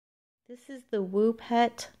This is the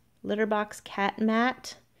WooPet litter box cat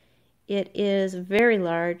mat. It is very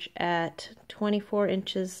large at 24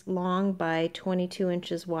 inches long by 22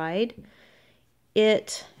 inches wide.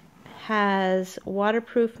 It has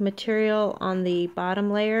waterproof material on the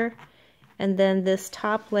bottom layer, and then this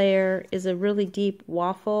top layer is a really deep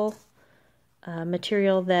waffle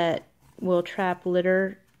material that will trap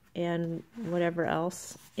litter and whatever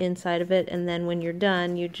else inside of it, and then when you're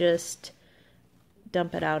done you just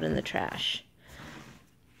dump it out in the trash.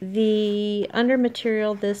 The under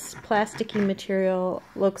material, this plasticky material,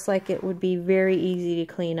 looks like it would be very easy to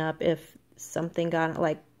clean up if something got,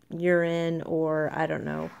 like urine or I don't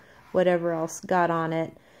know, whatever else got on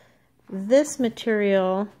it. This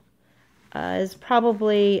material is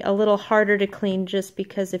probably a little harder to clean just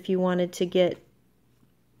because if you wanted to get,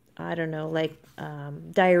 I don't know, like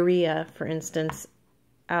diarrhea, for instance,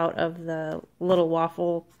 out of the little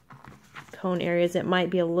waffle cone areas, it might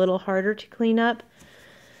be a little harder to clean up.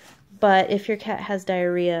 But if your cat has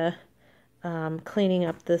diarrhea, cleaning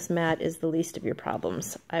up this mat is the least of your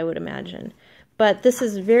problems, I would imagine. But this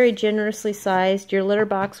is very generously sized. Your litter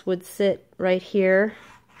box would sit right here,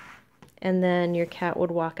 and then your cat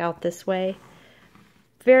would walk out this way.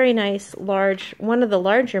 Very nice, large, one of the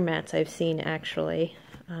larger mats I've seen, actually.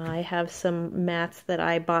 I have some mats that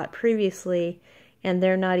I bought previously, and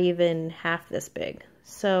they're not even half this big.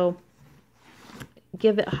 So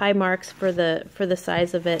give it high marks for the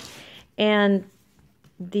size of it. And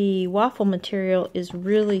the waffle material is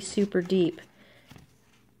really super deep.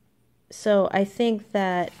 So I think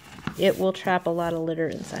that it will trap a lot of litter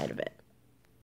inside of it.